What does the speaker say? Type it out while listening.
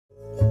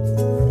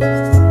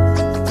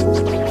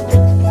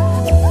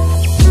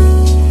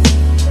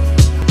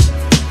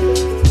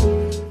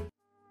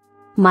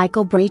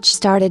Michael Breach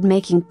started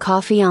making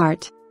coffee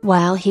art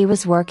while he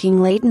was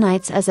working late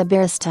nights as a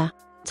barista.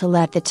 To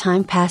let the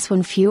time pass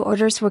when few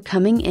orders were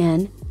coming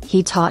in,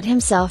 he taught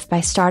himself by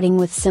starting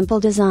with simple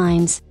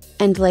designs,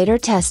 and later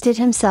tested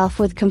himself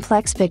with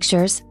complex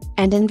pictures,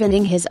 and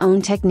inventing his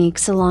own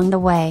techniques along the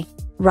way.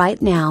 Right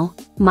now,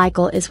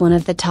 Michael is one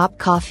of the top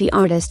coffee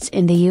artists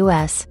in the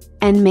US,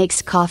 and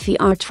makes coffee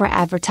art for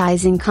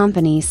advertising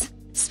companies,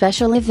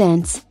 special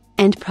events,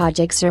 and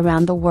projects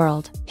around the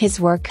world. His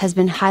work has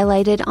been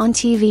highlighted on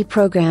TV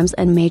programs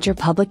and major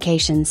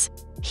publications.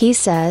 He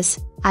says,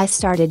 "I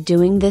started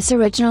doing this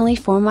originally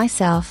for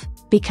myself,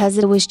 because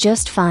it was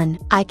just fun.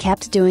 I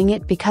kept doing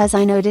it because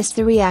I noticed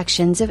the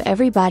reactions of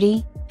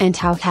everybody, and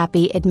how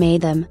happy it made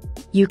them."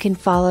 You can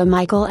follow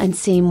Michael and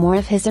see more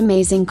of his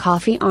amazing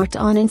coffee art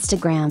on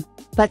Instagram,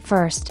 but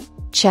first,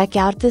 check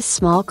out this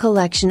small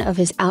collection of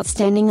his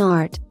outstanding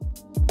art.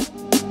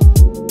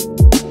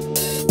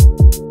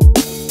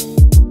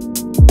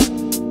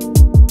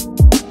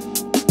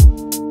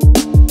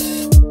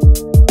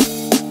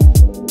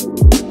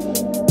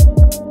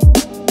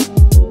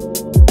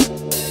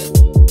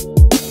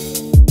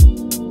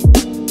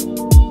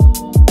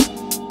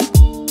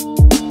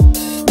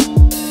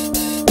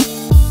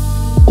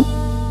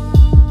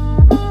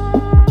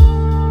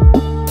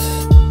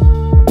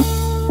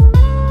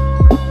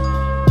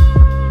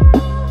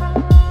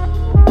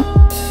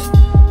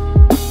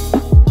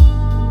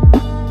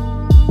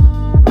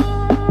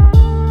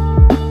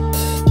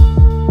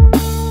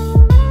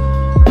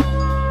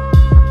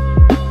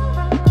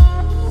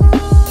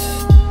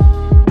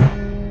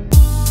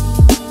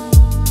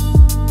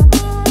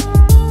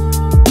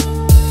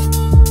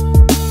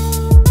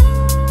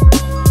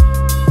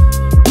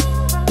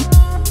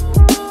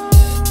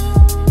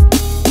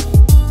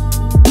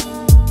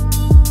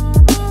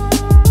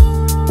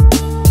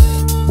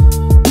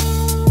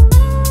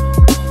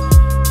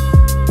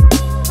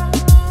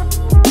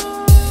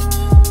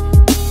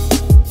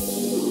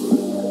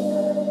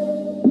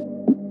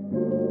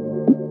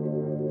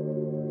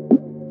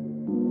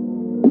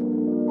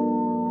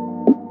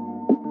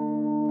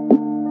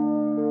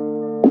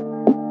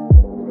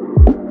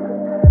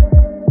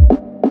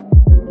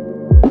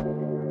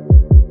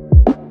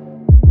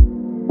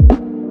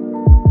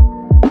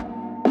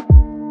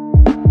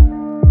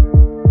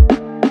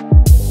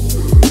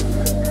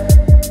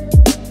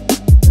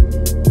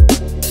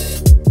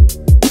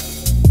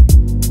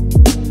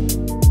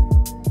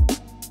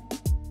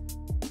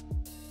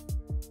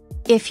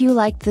 If you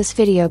liked this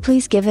video,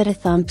 please give it a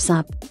thumbs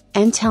up,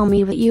 and tell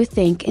me what you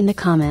think in the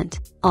comment.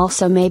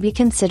 Also maybe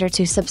consider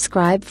to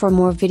subscribe for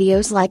more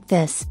videos like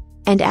this.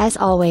 And as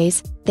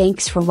always,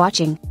 thanks for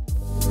watching.